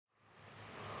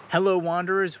Hello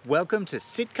wanderers, welcome to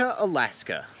Sitka,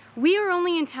 Alaska. We are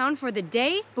only in town for the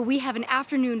day, but we have an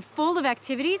afternoon full of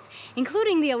activities,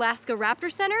 including the Alaska Raptor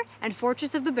Center and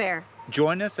Fortress of the Bear.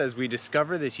 Join us as we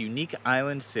discover this unique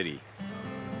island city.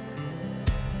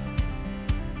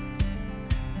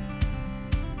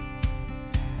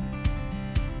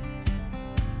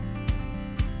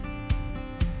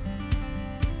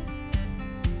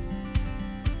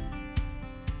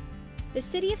 The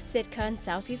city of Sitka in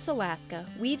southeast Alaska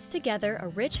weaves together a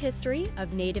rich history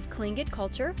of native Tlingit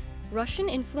culture, Russian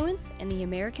influence, and the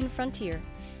American frontier.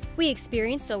 We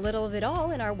experienced a little of it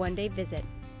all in our one-day visit.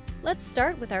 Let's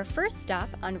start with our first stop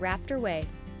on Raptor Way,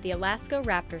 the Alaska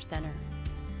Raptor Center.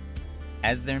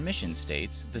 As their mission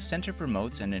states, the center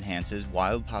promotes and enhances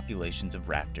wild populations of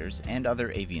raptors and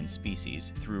other avian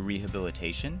species through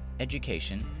rehabilitation,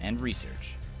 education, and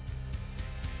research.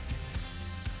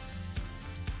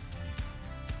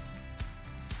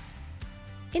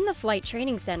 In the Flight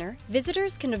Training Center,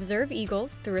 visitors can observe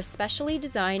eagles through a specially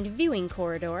designed viewing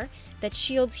corridor that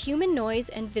shields human noise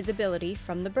and visibility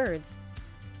from the birds.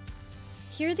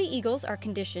 Here the eagles are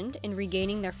conditioned in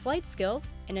regaining their flight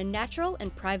skills in a natural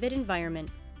and private environment.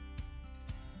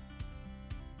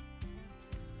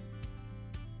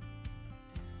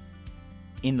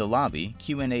 In the lobby,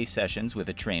 Q&A sessions with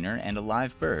a trainer and a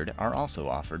live bird are also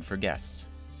offered for guests.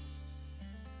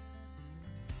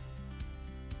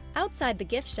 Outside the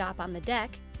gift shop on the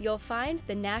deck, you'll find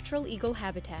the natural eagle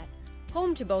habitat,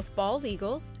 home to both bald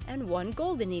eagles and one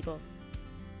golden eagle.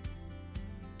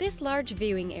 This large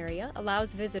viewing area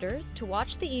allows visitors to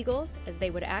watch the eagles as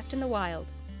they would act in the wild.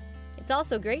 It's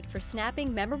also great for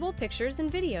snapping memorable pictures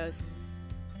and videos.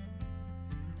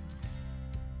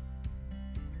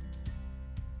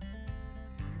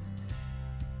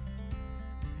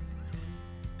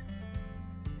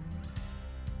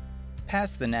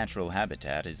 Past the natural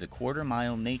habitat is a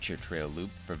quarter-mile nature trail loop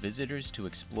for visitors to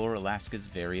explore Alaska's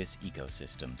various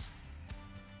ecosystems.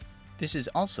 This is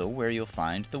also where you'll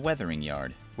find the weathering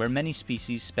yard, where many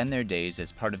species spend their days as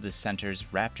part of the center's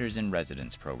Raptors in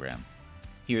Residence program.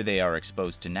 Here they are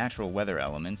exposed to natural weather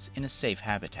elements in a safe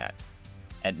habitat.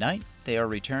 At night, they are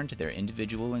returned to their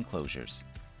individual enclosures.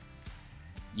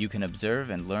 You can observe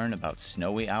and learn about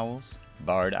snowy owls,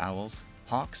 barred owls,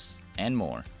 hawks, and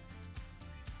more.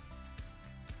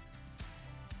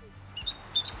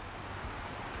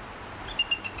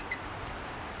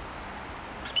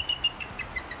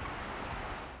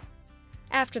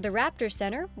 After the Raptor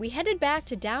Center, we headed back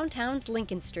to downtown's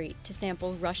Lincoln Street to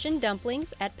sample Russian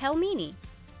dumplings at Pel'meni.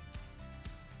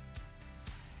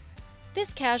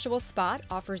 This casual spot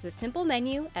offers a simple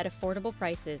menu at affordable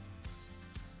prices.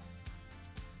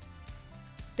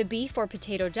 The beef or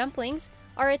potato dumplings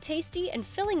are a tasty and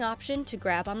filling option to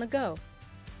grab on the go.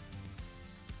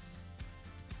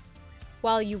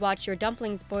 While you watch your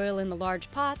dumplings boil in the large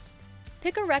pots,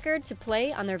 pick a record to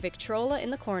play on their Victrola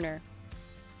in the corner.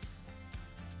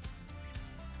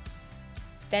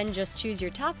 Then just choose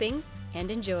your toppings and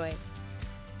enjoy.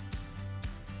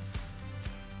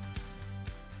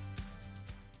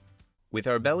 With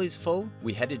our bellies full,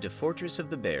 we headed to Fortress of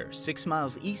the Bear, 6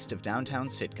 miles east of downtown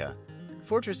Sitka.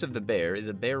 Fortress of the Bear is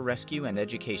a bear rescue and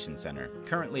education center,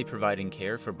 currently providing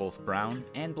care for both brown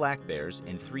and black bears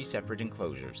in 3 separate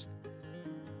enclosures.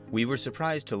 We were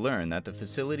surprised to learn that the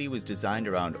facility was designed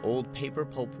around old paper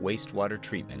pulp wastewater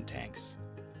treatment tanks.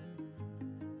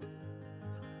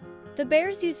 The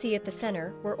bears you see at the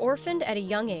center were orphaned at a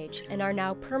young age and are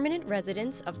now permanent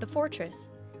residents of the fortress.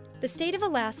 The state of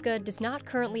Alaska does not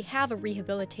currently have a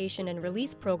rehabilitation and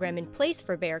release program in place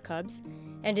for bear cubs,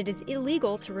 and it is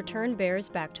illegal to return bears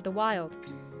back to the wild.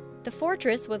 The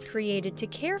fortress was created to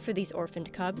care for these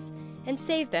orphaned cubs and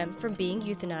save them from being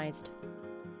euthanized.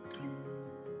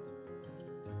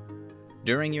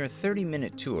 During your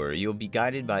 30-minute tour, you'll be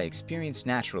guided by experienced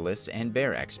naturalists and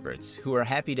bear experts who are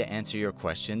happy to answer your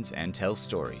questions and tell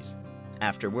stories.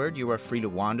 Afterward, you are free to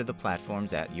wander the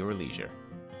platforms at your leisure.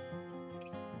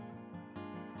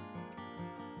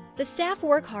 The staff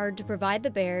work hard to provide the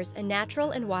bears a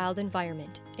natural and wild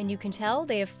environment, and you can tell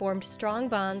they have formed strong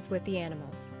bonds with the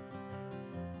animals.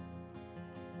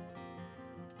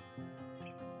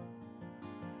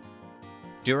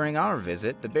 During our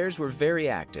visit, the bears were very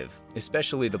active,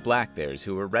 especially the black bears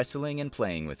who were wrestling and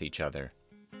playing with each other.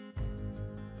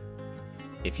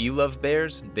 If you love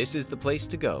bears, this is the place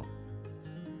to go.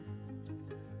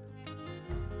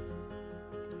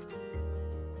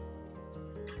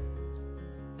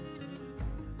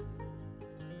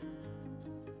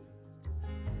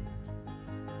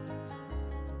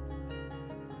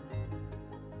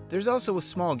 There's also a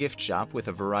small gift shop with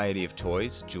a variety of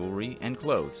toys, jewelry, and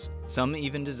clothes, some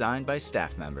even designed by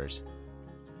staff members.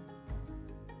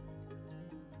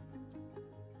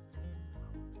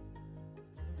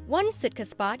 One Sitka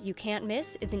spot you can't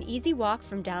miss is an easy walk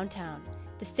from downtown,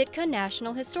 the Sitka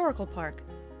National Historical Park.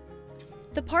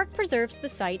 The park preserves the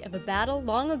site of a battle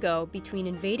long ago between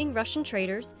invading Russian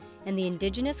traders and the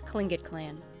indigenous Tlingit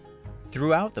clan.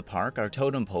 Throughout the park are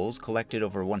totem poles collected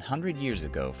over 100 years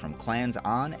ago from clans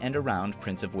on and around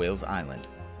Prince of Wales Island.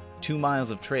 2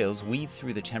 miles of trails weave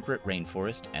through the temperate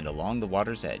rainforest and along the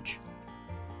water's edge.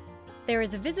 There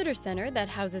is a visitor center that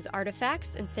houses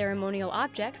artifacts and ceremonial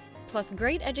objects, plus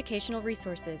great educational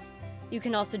resources. You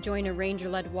can also join a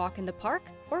ranger-led walk in the park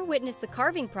or witness the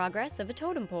carving progress of a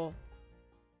totem pole.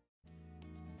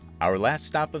 Our last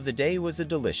stop of the day was a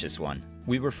delicious one.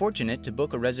 We were fortunate to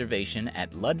book a reservation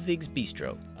at Ludwig's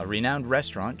Bistro, a renowned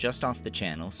restaurant just off the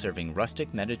channel serving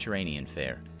rustic Mediterranean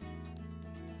fare.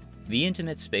 The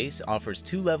intimate space offers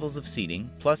 2 levels of seating,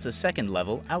 plus a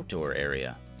second-level outdoor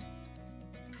area.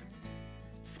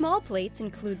 Small plates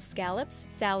include scallops,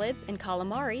 salads, and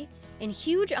calamari, and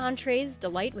huge entrees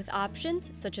delight with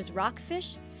options such as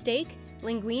rockfish, steak,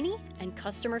 linguine, and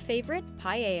customer favorite,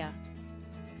 paella.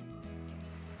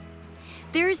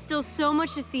 There is still so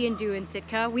much to see and do in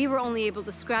Sitka. We were only able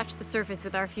to scratch the surface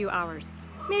with our few hours.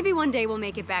 Maybe one day we'll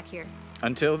make it back here.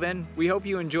 Until then, we hope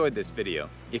you enjoyed this video.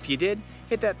 If you did,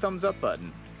 hit that thumbs up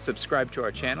button, subscribe to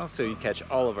our channel so you catch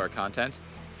all of our content,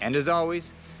 and as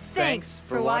always, Thanks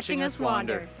for watching us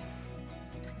wander.